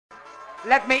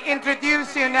Let me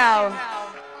introduce you now.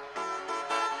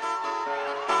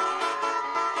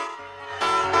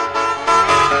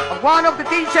 One of the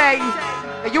DJs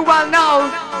that you well know,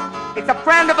 it's a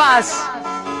friend of us.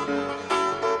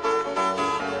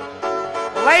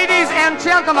 Ladies and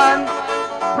gentlemen,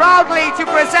 proudly to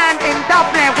present in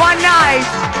Daphne one night,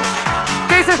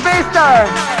 this is Mr.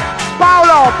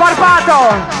 Paolo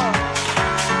Barbato.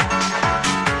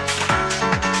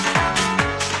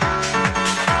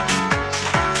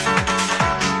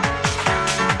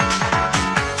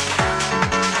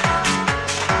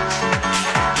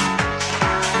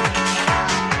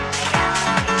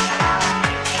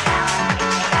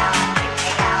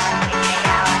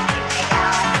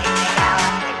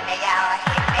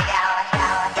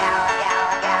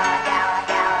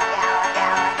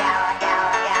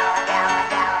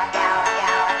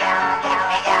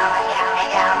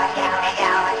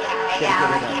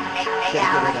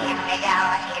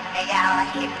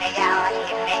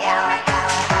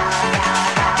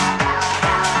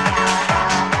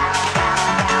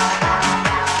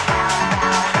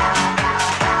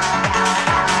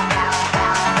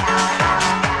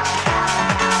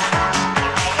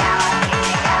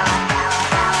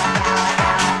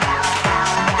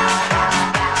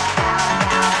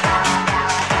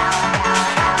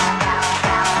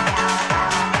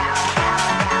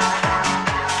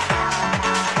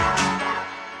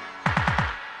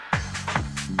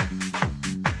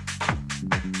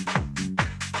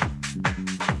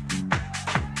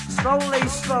 Slowly,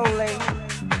 slowly,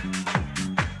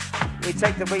 we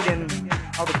take the rhythm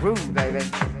of the groove, baby.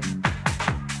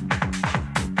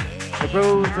 The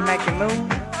groove to make it move,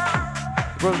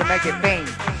 the groove to make it bang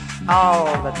all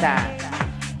the time.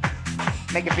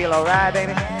 Make it feel alright,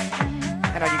 baby.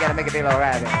 I know you gotta make it feel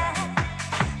alright, baby.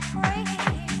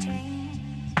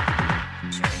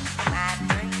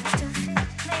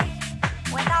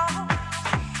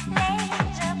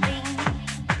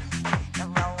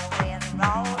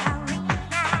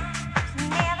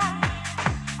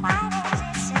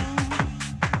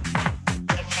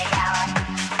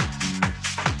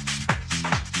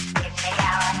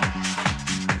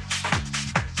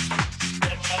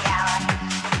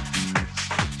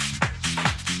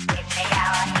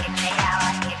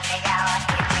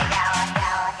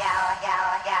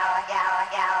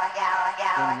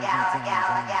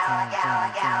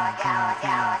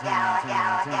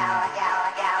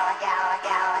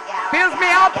 Fills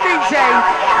me up, DJ.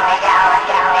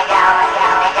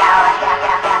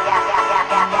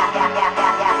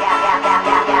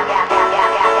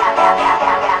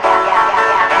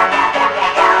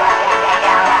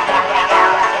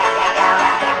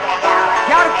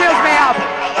 God fills me up.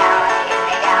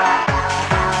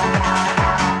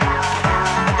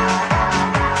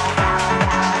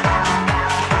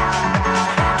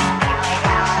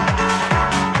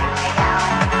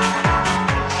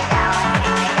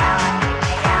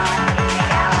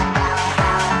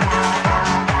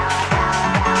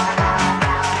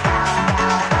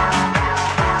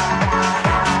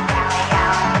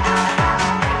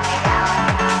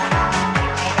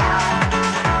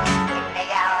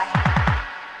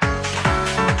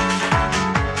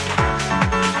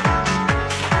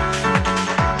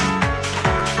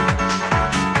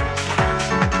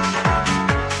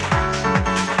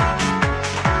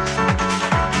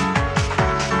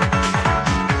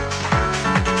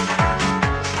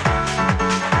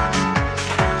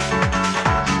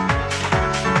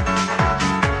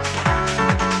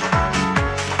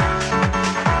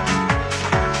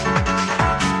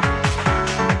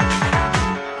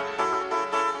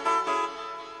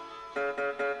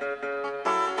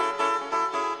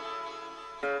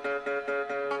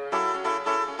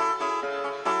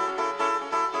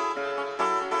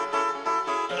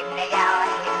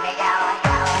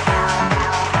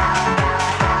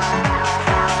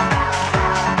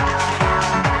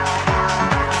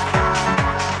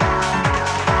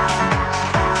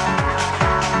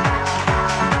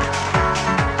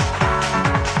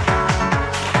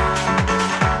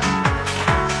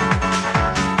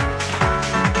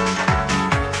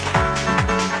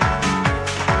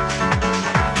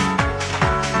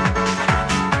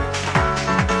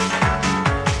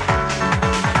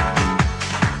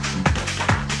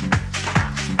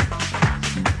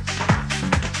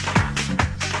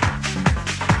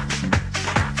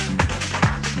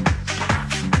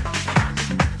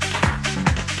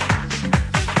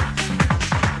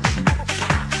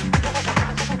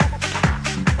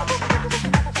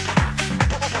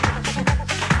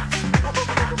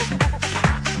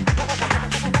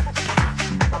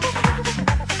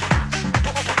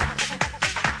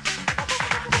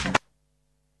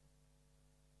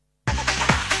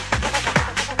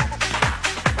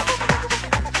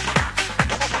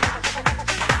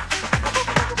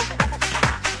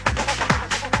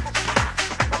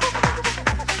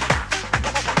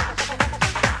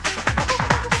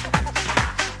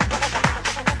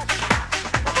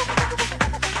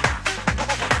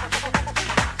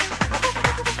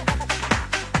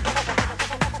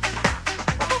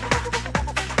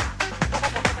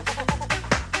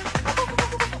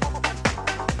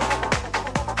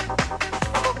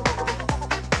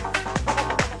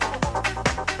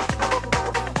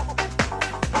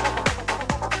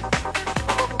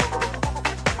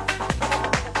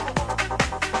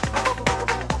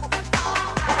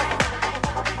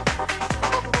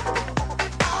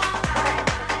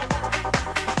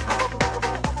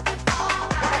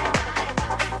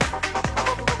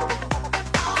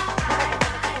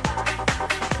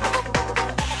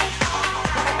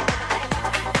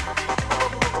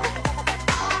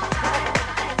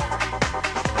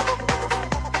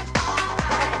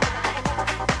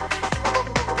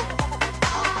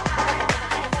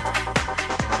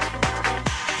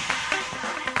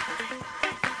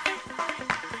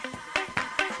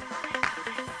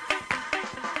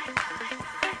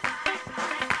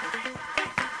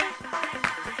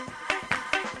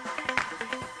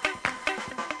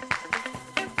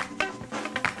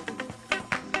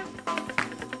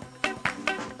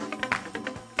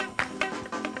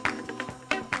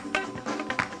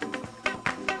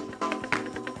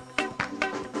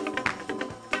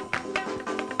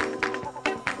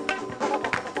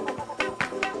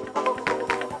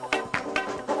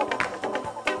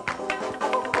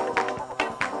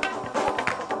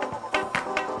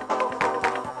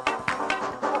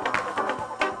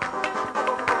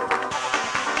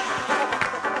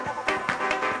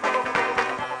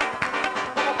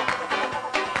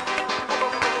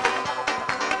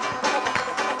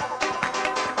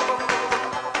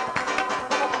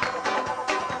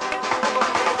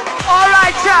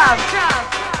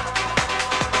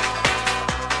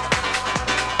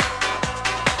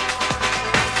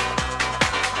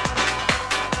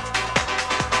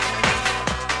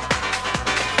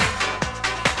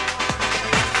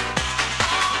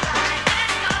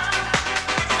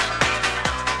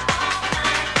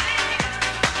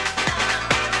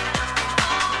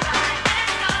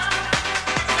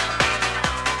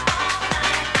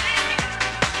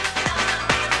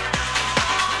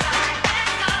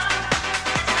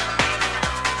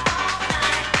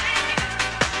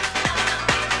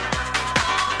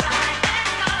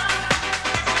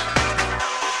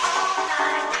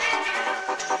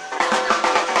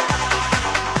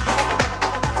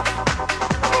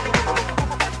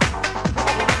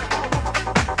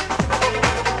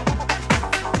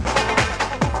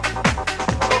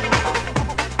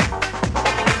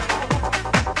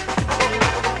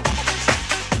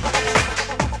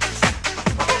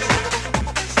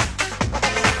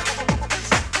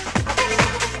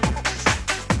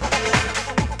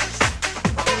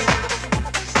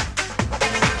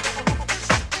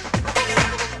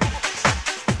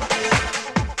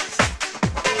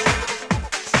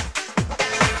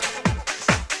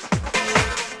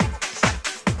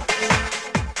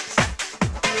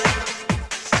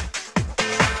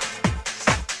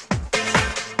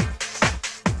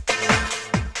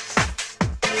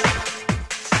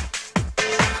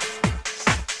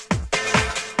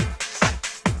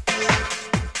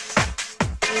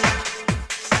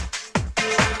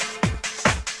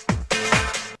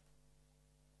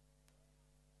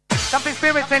 Something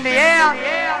spirits in the air.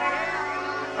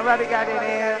 Already got it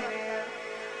here.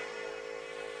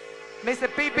 Mr.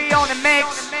 PP on the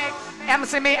mix.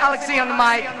 MC me, Alexi on the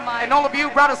mic. And all of you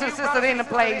brothers and sisters in the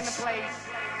place.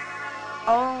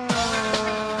 Oh.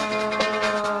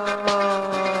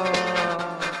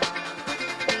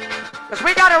 Cause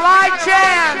we got a right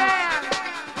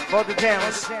chance for the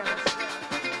dance.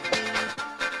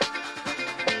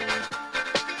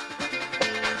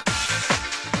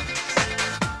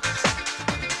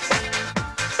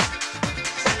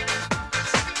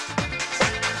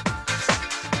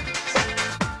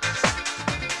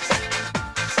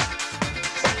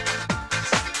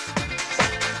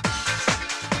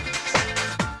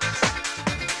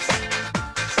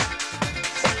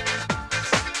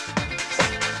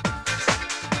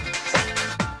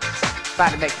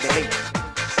 To make the leap.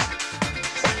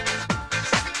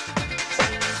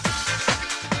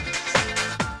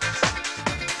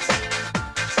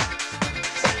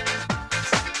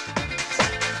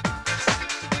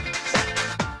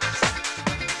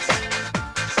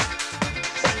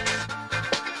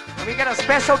 And we got a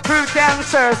special crew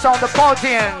dancers on the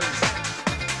podium.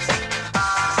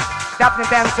 Daphne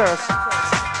dancers.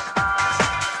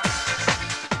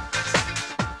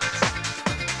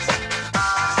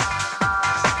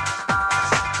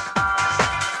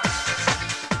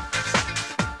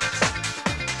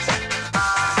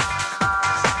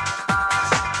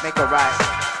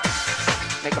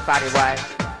 Make a body right.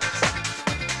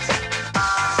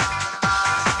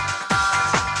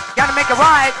 Gotta make it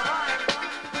right.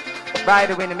 Right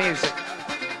to win the music.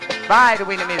 Right to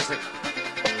win the music.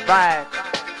 Right.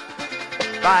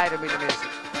 Right to win the music.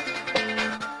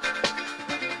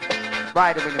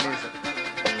 Right to win the music.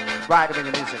 Right to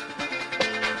win the music.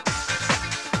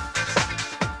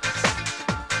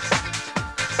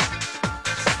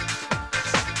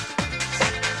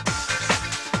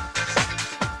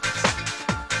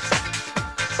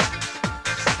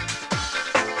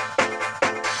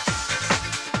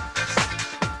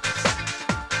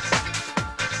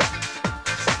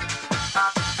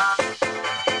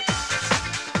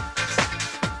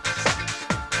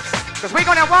 Cause we're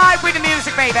gonna ride with the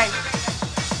music, baby.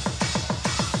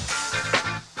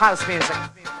 House music.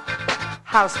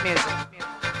 House music.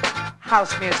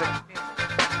 House music.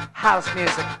 House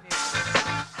music.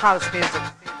 House music.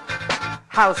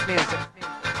 House music.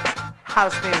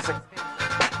 House music.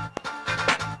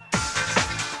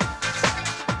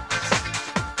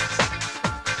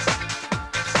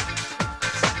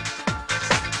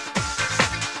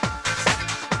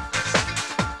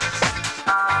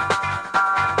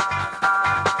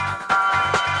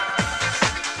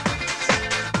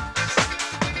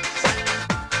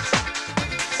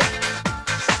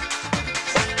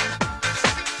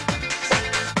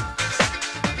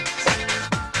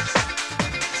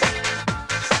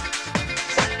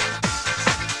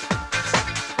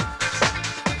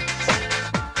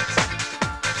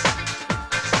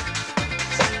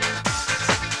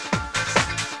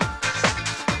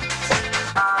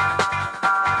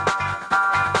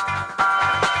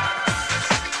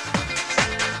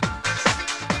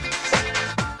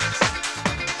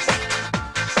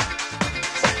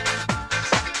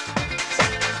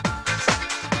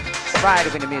 Ride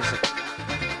with the music.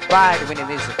 Ride with the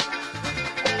music.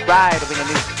 Ride with the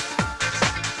music.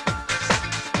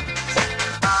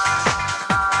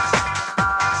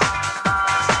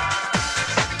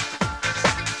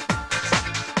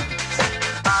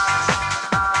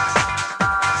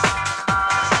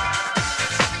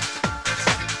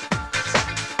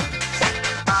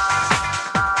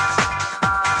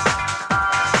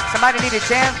 Somebody need a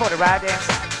chance for the ride dance.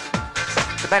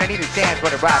 Somebody need a chance for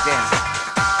the ride dance.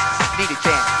 Need a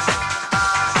chance.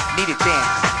 Need a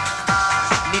chance.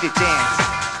 Need a chance.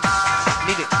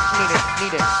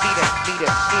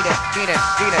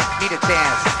 Need a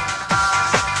chance.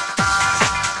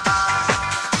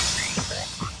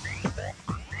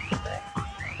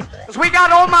 Cause we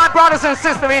got all my brothers and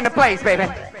sisters in the place, baby.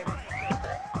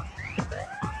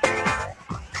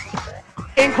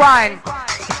 Incline.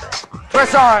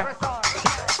 Dressar.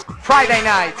 Friday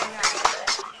night.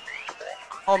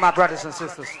 All my brothers and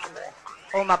sisters.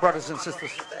 All my brothers and sisters.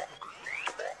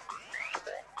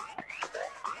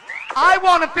 I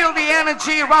want to feel the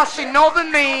energy rushing over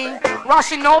me,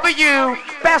 rushing over you,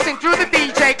 passing through the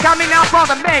DJ, coming out from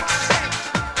the mix.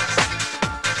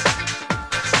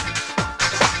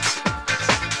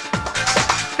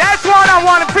 That's what I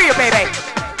want to feel, baby.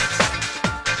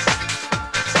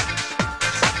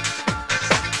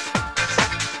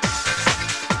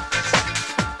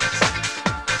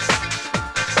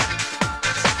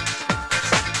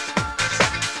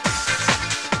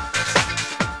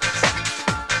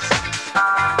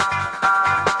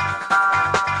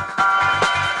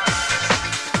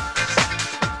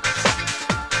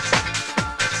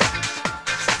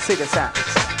 See the sound.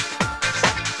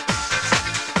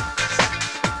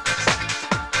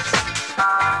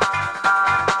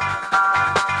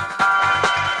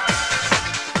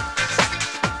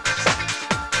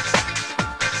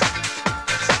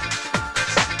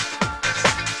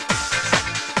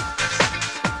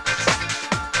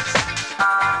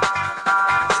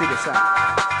 See the sound.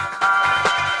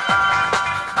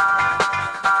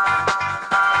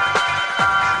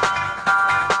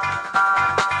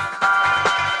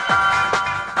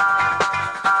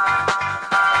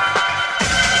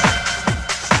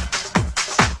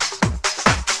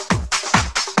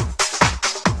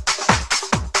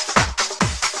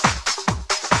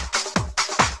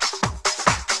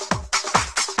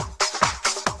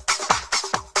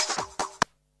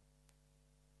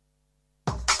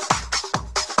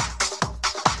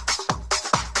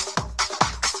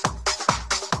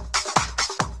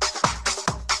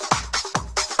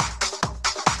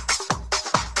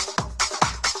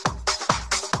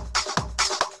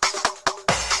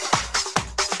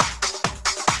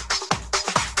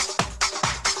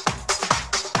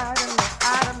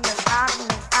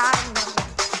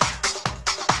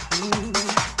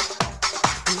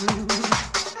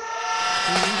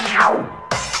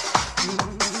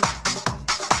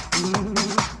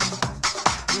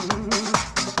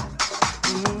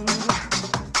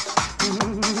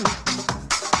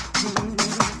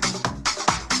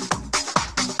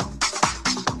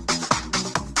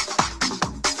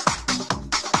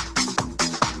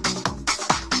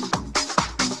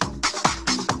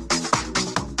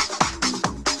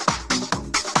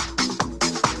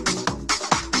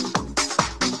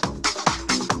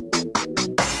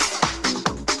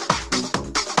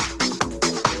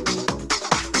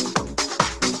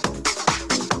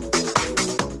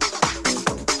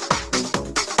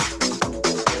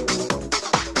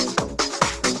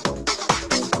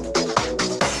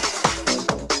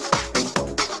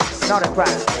 Not a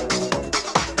crime.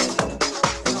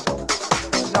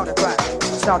 Not a crime.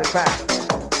 It's not a crime.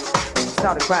 It's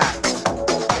not a crime.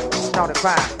 It's not a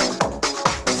crime.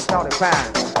 It's not a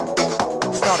crime.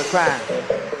 It's not a crime.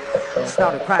 It's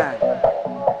not a crime.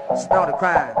 It's not a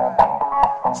crime.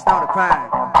 It's not a crime.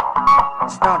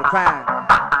 It's not a crime.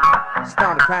 It's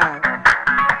not a crime.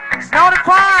 It's not a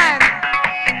crime.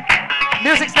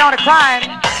 Music's not a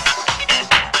crime.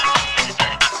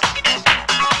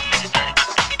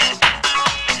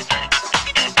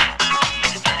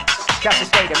 Just a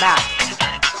state of mind.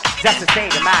 Just a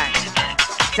state of mind.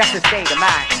 Just a state of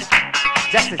mind.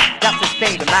 Just a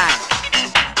state of mind.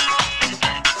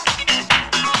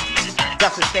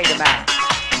 Just a state of mind.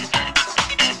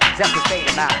 Just a state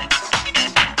of mind.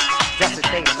 Just a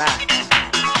state of mind.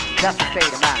 Just a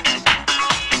state of mind.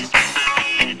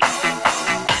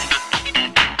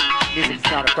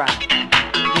 Music's not a crime.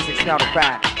 Music's not a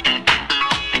crime.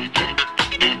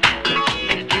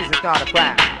 Music's not a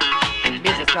crime.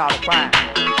 Music's not a crime.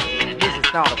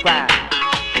 Music's not a crime.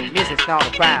 Music's not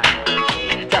a crime.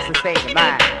 Just a state of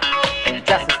mind.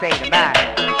 Just a state of mind.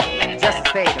 Just a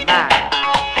state of mind.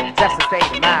 Just a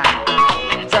state of mind.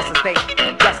 just a state,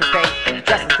 just a state,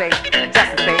 just a state,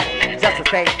 just a state, just a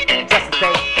state, just a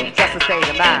state, just a state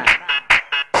of mind.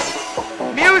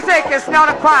 Music is not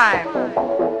a crime,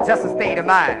 just a state of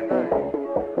mind,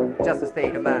 just a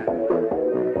state of mind,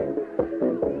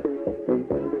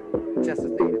 just a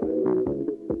state of mind.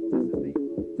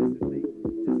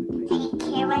 Take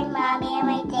care of my mommy and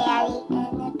my daddy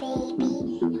and the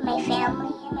baby and my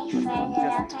family and my friends,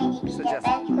 and I'll try to be the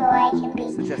best girl I can be.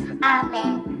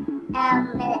 Amen.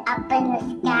 Up in the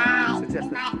sky,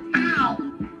 in my eye.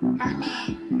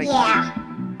 Amen. Yeah.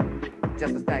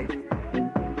 Just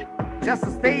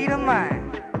a state of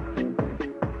mind.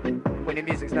 When the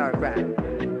music's not a crime.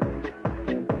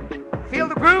 Feel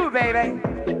the groove, baby.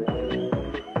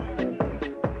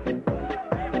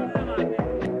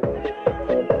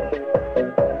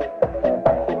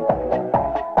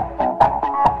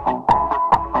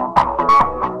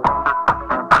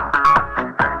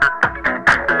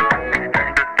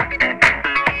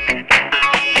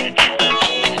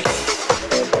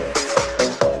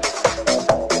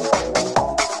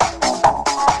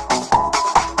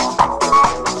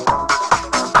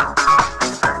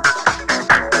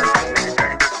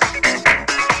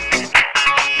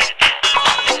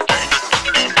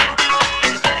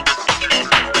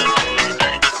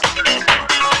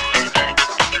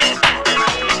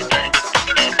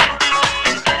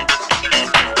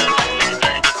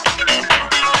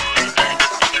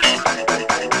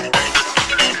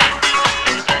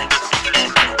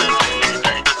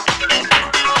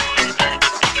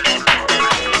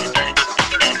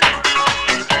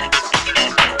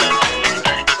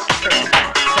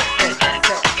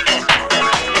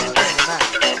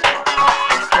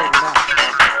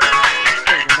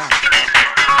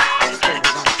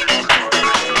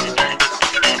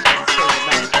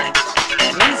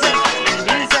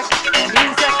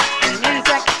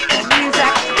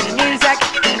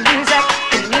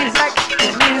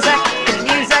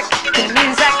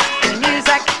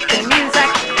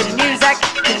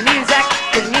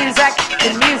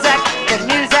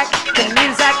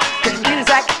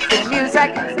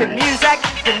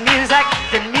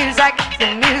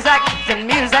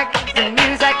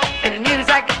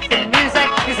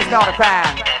 Not a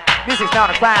crime. This is not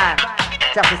a crime.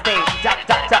 Just a state, just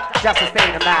a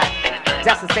state of mind.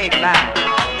 Just a state of mind.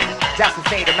 Just a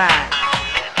state of mind.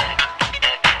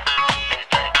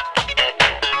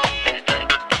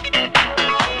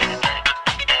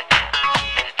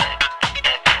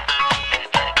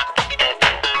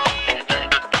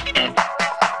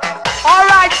 All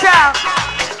right, child.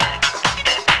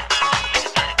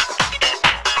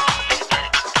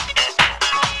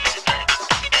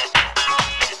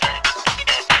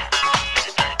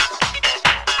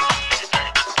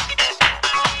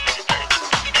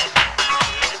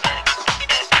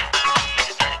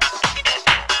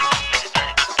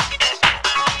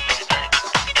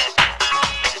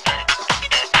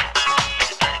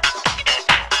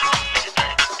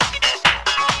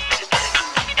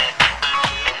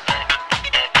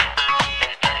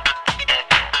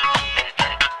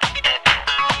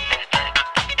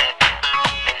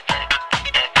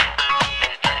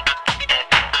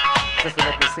 Just to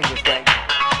let me sing this way.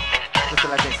 Just to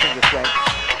let me sing this way.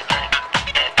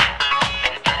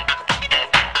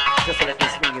 Just to let me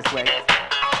swing this way.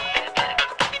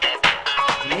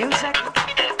 The music.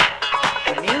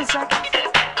 The music.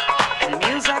 The music. The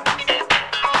music.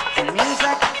 The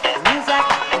music. The music. The music.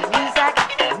 The music. The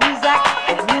music. The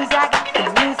music. The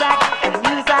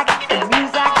music. The music. The music. The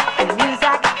music. The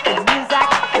music. The music.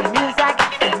 The music. The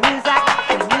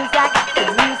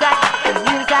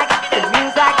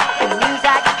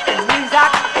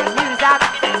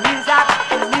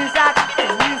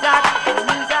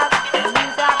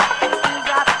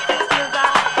The music.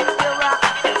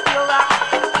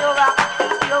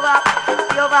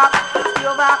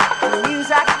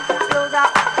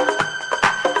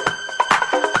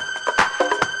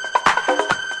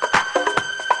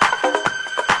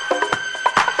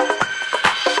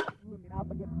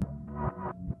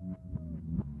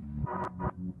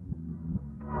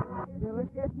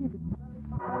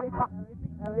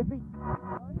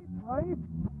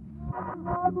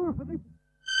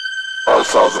 All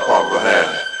south of palm of her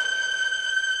hand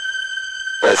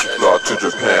as she flew out to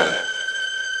Japan.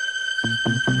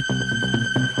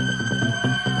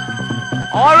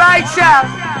 All right, chef.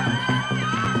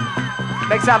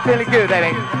 Makes I'm feeling good,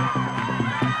 baby.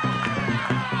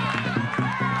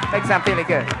 Makes I'm feeling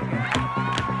good.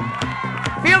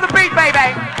 Feel the beat,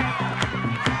 baby.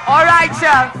 All right,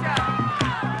 chef.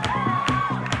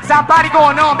 Somebody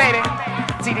going on, baby.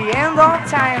 To the end of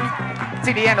time.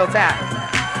 To the end of time.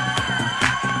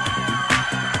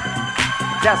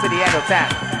 Just to the end of time.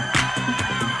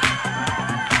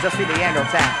 Just to the end of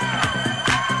time.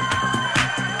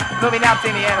 Moving up to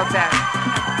the end of time.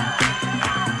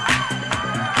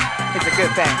 It's a good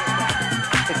thing.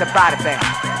 It's a body thing.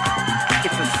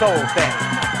 It's a soul thing.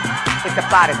 It's a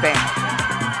body thing.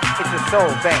 It's a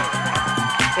soul thing.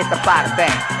 It's a body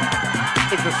thing.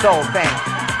 It's a soul thing.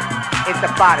 It's a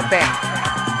body thing.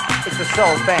 It's a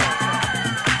soul thing.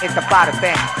 It's a body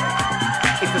thing.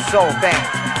 It's a soul thing.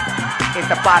 It's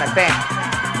a body thing.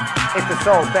 It's a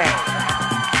soul thing.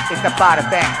 It's a body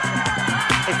thing.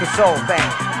 It's a soul thing.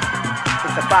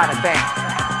 It's a body thing.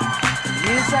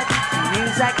 Music,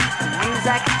 music,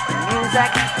 music,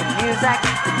 music, music,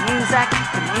 music,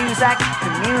 music,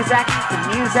 music, music,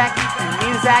 music,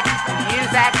 music,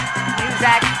 music,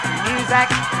 music,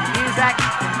 music,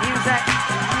 music,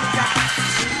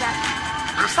 music.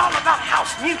 It's all about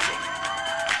house music.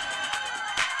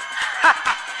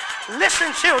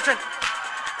 Listen, children,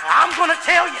 I'm gonna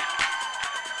tell you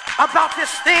about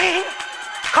this thing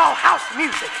called house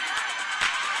music.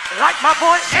 Like my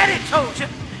boy Eddie told you,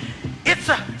 it's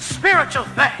a spiritual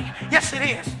thing. Yes, it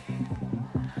is.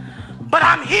 But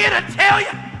I'm here to tell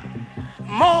you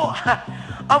more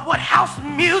of what house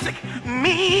music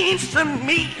means to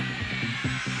me.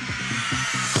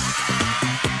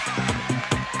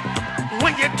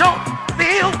 When you don't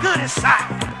feel good inside,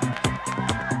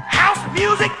 house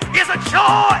music is a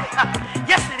joy.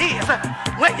 Yes, it is.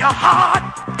 When your heart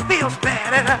feels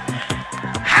bad. And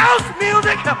house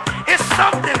music is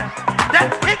something that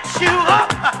picks you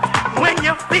up when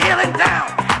you're feeling down.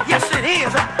 Yes, it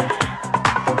is.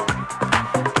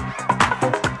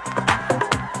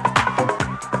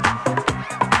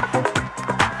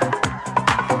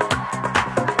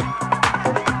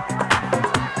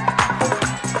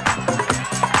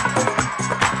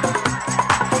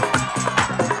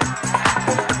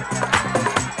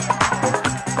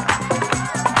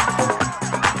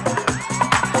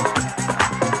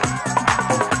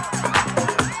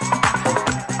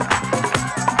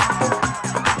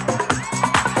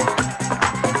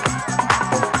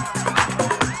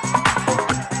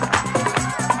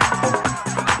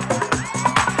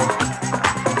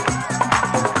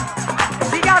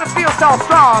 So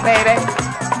strong, baby.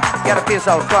 You gotta feel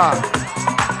so strong.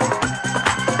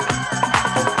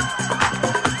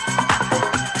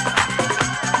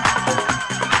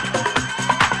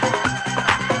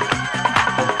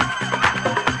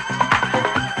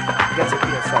 You got to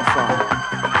feel so strong.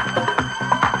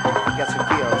 You got to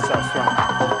feel so strong.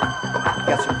 You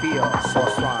got to feel so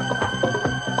strong.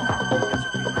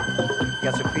 You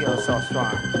got to feel so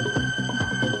strong.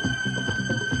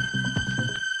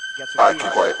 I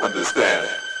can quite understand.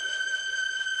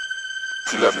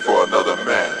 She left me for another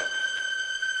man.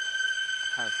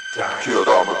 Killed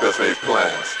all my best laid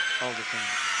plans. All the thing.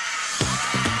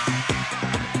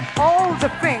 All the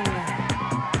thing.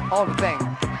 All the thing.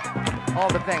 All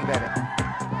the thing, baby.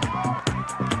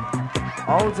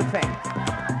 All the thing.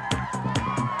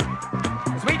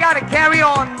 'Cause we gotta carry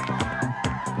on.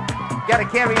 Gotta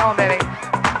carry on, baby.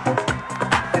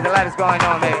 There's a lot is going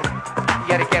on, baby. You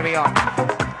gotta carry on.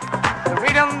 The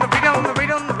rhythm, the rhythm, the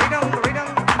rhythm, the rhythm, the rhythm.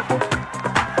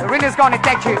 The rhythm is gonna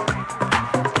take you.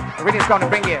 The rhythm is gonna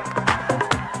bring you.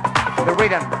 The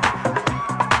rhythm.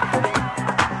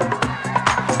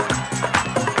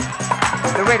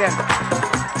 The rhythm.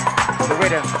 The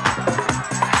rhythm.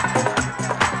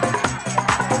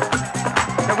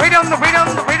 The rhythm, the rhythm,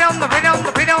 the rhythm, the rhythm,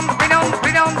 the rhythm, the rhythm, the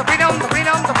rhythm, the rhythm, the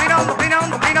rhythm, the rhythm, the rhythm,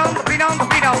 the rhythm, the rhythm, the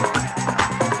rhythm.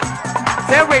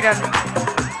 The rhythm.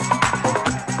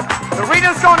 The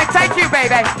rhythm's gonna take you,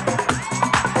 baby.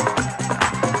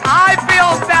 I feel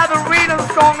that the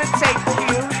rhythm's gonna take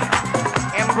you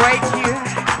and break you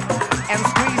and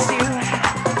squeeze you.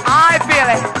 I feel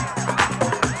it.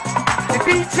 The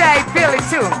DJ feel it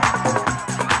too.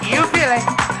 You feel it.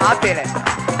 I feel it.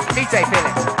 DJ feel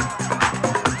it.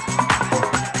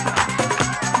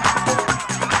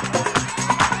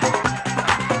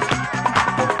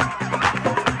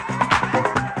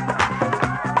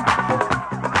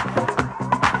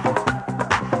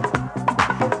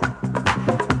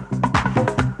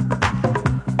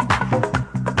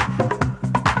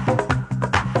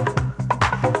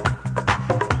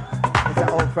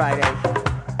 Friday.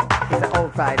 It's an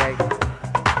old Friday.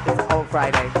 It's an old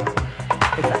Friday.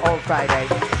 It's an old Friday.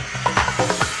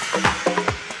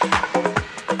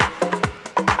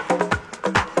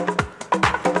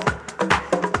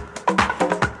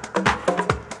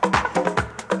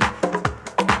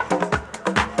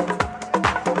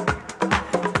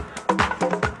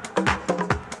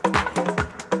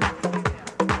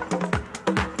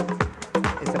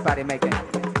 It's a party making.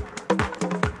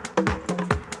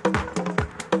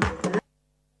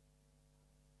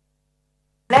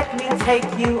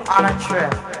 take you on a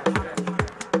trip.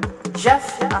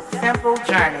 Just a simple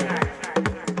journey.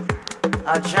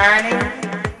 A journey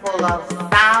full of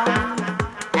sound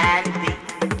and beat.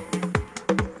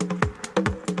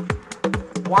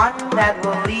 One that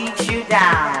will lead you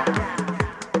down,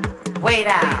 way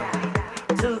down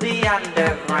to the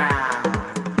underground.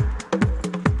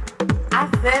 I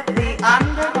said the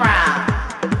underground,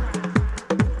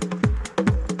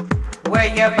 where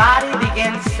your body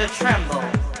begins to tremble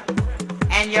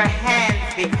and your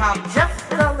hands become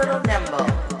just a little nimble.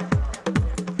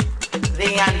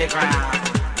 The underground.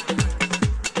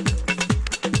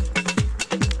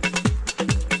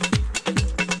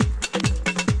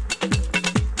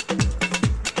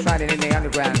 Tried it in the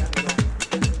underground.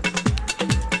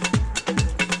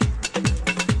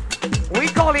 We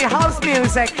call it house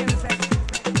music,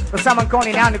 but someone called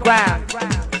it underground.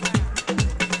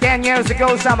 10 years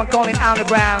ago, someone called it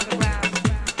underground.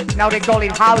 Now they call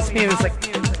it house music.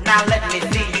 Now let me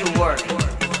see you work.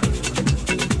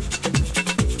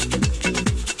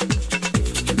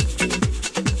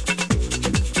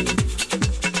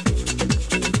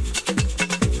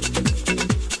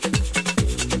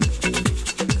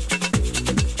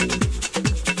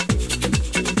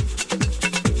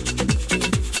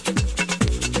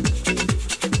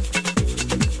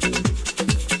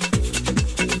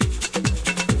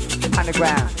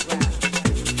 Underground,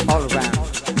 all around.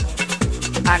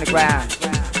 Underground.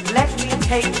 Let me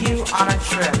take you on a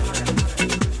trip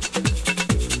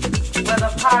where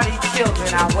the party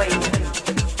children are waiting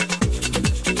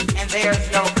and there's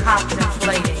no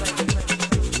contemplating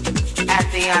at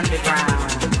the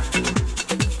underground,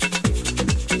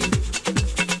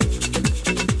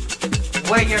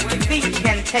 where your feet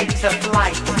can take to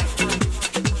flight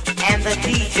and the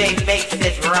DJ makes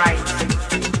it right.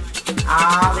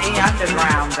 Ah, the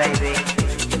underground, baby.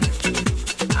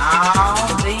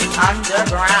 Ah, the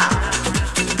underground.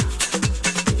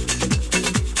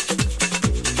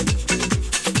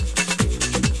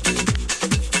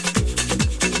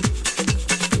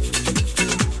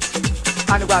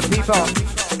 Underground people.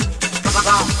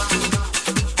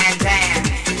 And dance.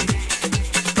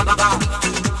 And dance.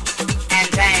 And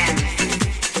dance.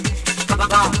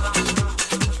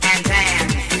 And dance. And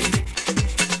dance.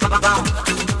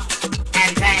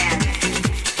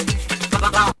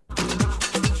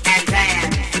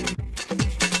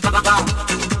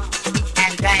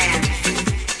 And dance.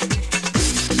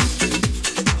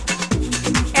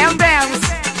 And dance.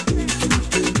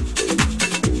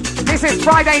 This is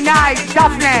Friday night,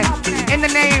 Daphne, in the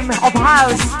name of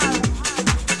house.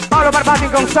 Paolo Barbato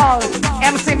in console,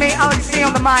 MC me, Alexi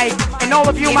on the mic, and all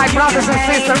of you, my brothers and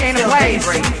sisters in the place.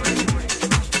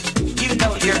 You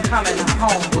know you're coming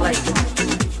home late.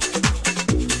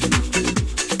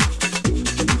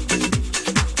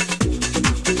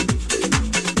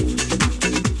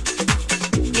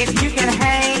 If you can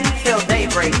hang till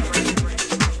daybreak,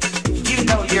 you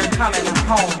know you're coming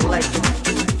home late.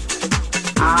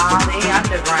 Ah, the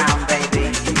underground, baby.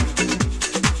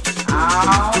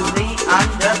 Ah, the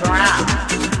underground.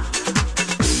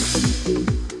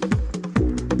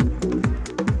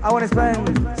 I want to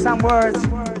spend some words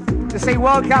to say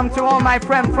welcome to all my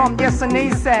friends from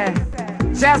Yesenise,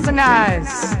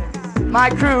 Jessenice, my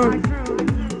crew.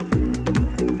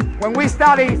 When we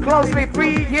started closely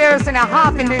 3 years and a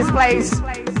half in this place,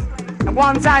 and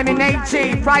one time in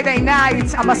AG, Friday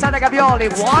night, Ambasada Gavioli,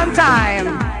 one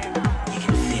time.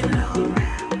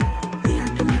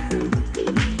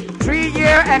 3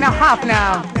 years and a half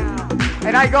now,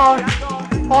 and I got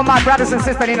all my brothers and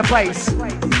sisters in a place.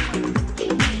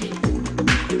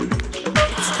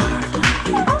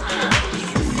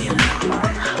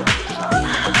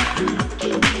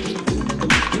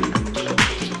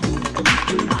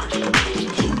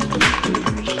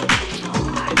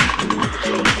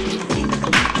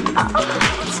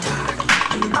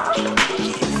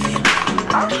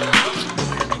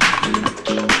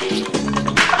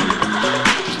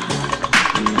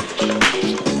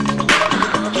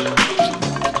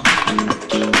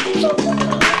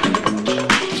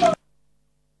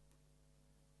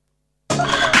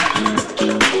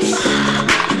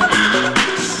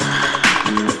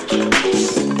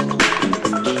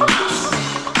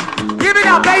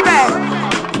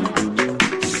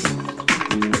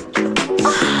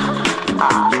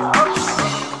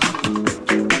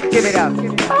 Give it up.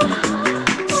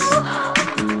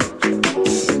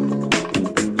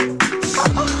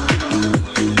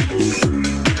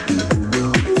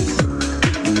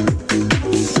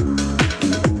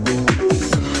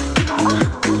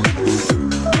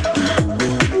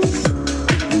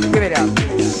 Give it up.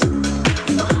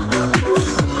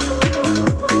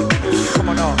 Come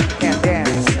on, no, can't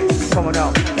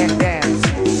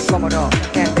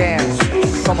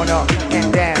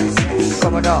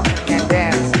on up and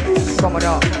dance. Come on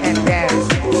up and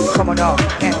dance. Come on up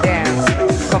and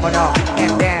dance. Come on up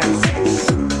and dance.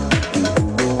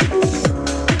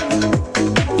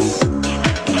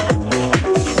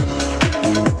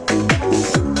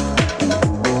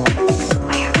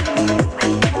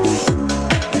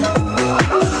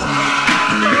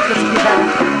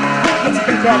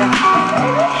 Better.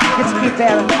 Get to be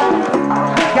better.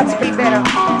 Got to be better.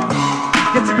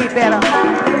 Get to be better.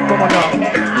 Come on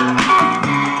up.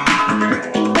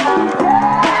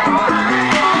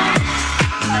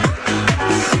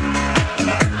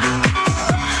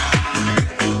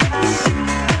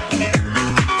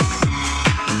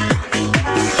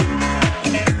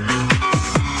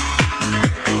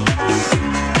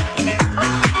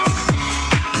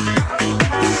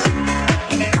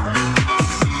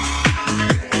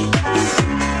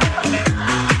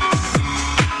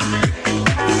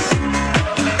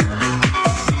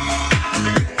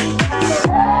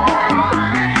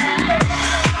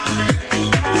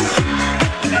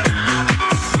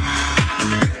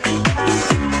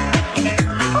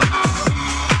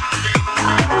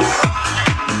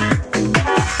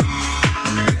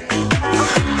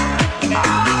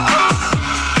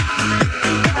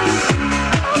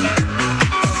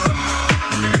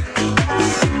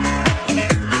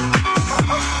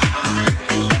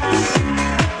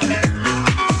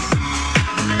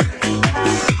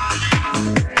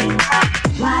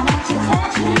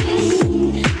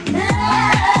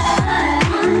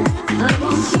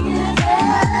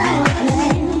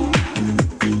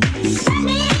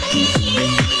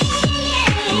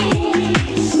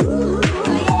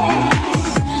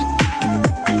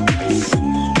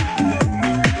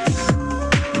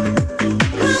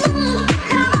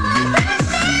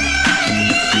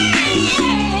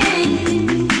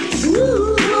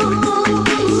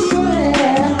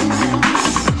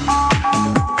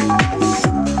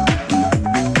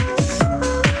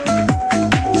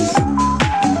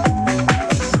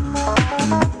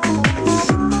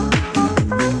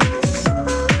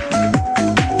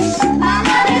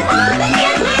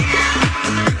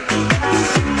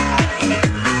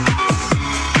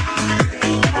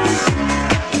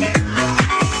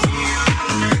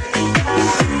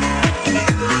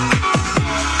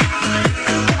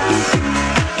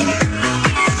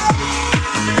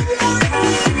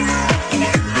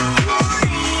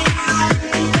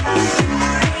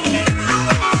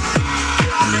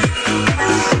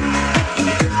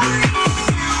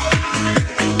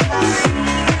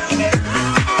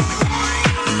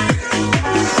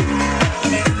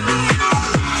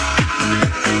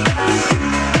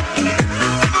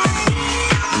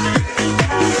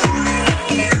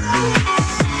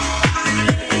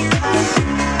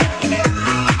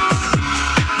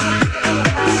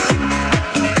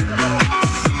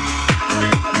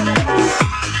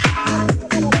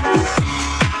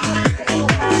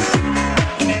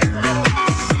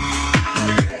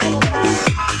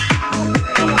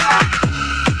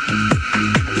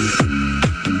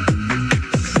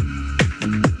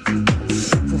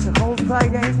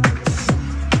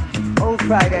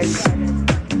 Friday.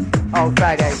 Oh,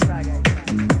 Friday.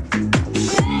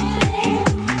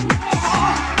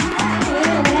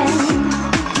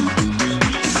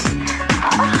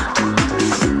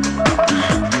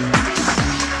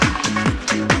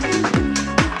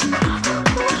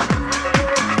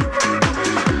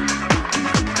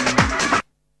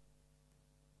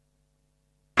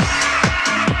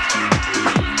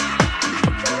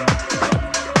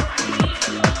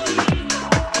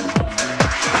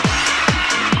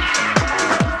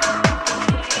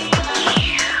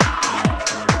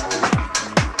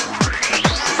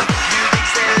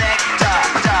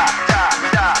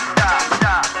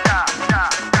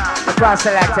 Cross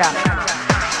selector,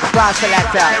 cross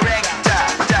selector.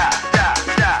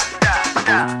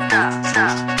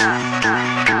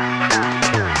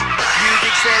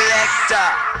 Music selector,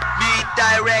 beat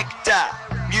director.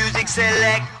 Music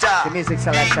selector, The music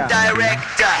selector.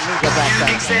 director.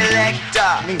 Music selector,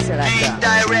 Lead selector. beat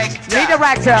director. Lead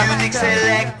director. Music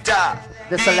selector,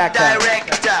 The beat selector.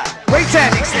 director.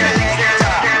 Waiting. Music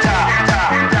selector.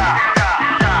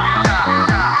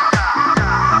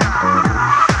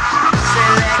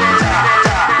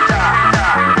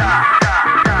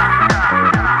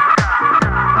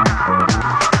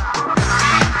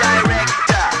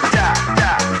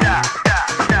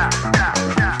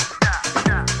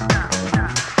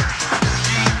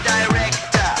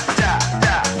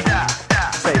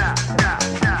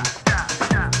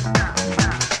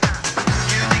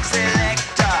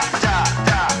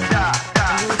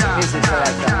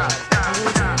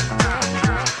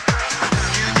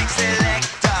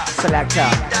 Selector.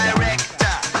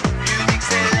 Director,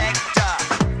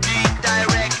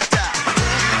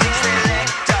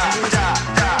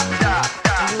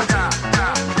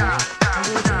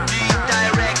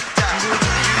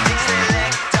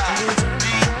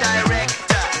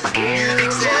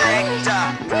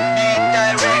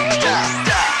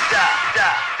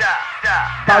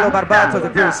 Paolo Barbato, the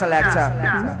groove selector.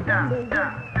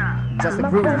 Just the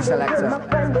groove selector.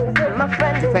 Bang,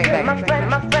 bang.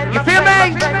 You feel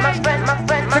me?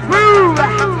 The groove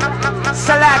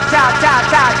selector. Ta ta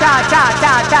ta ta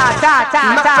ta ta ta ta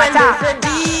ta ta.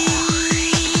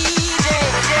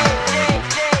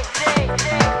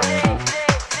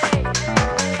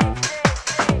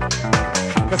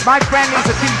 Cause my friend is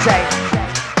a DJ.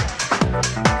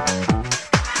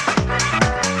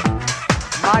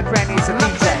 My friend is a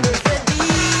DJ.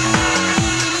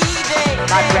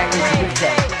 My friend is a DJ.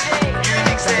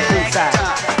 That's the good side.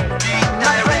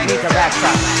 Need a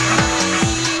rapper.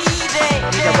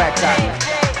 Need a rapper.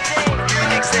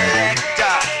 Music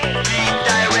selector, beat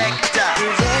director.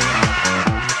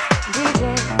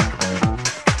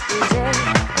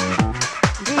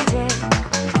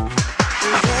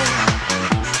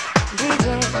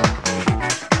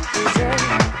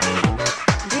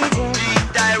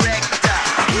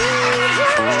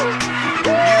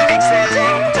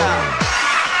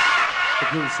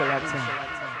 Selecting,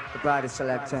 the body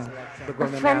selecting, the My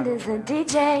friend is a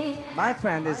DJ. My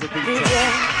friend is a DJ.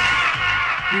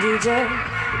 DJ.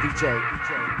 DJ.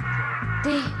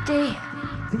 DJ.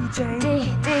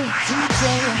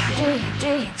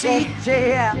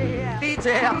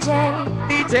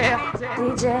 DJ.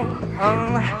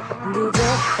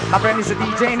 My friend is a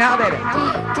DJ now, baby.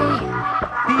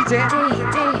 DJ.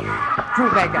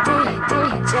 Groove maker.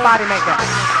 Body maker.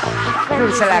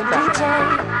 Groove selector.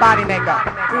 Body maker.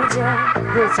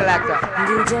 Groove selector.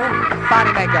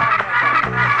 Body maker.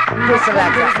 Groove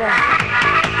selector.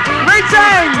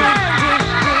 Reaching!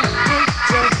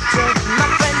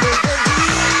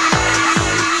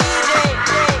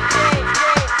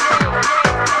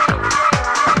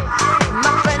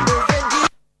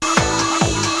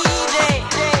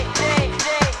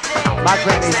 My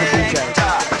friend is a DJ.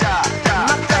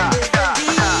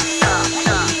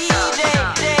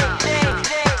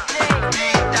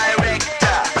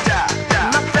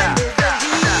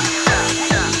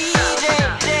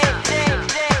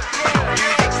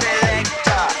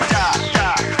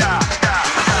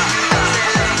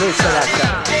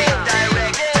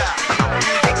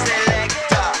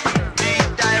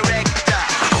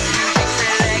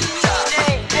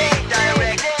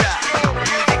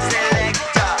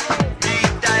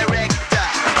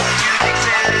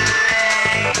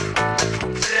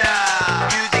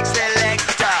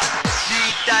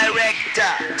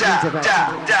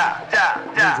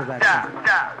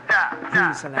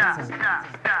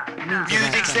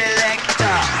 Music selector.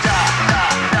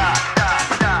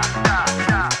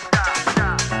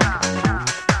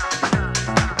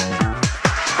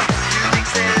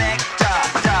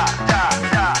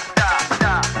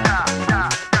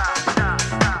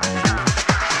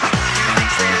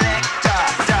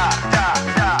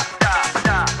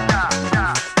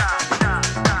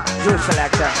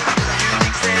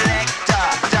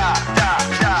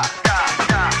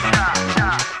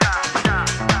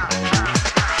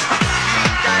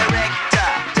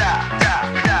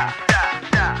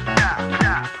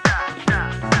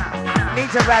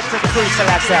 Director, the crew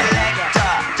selector.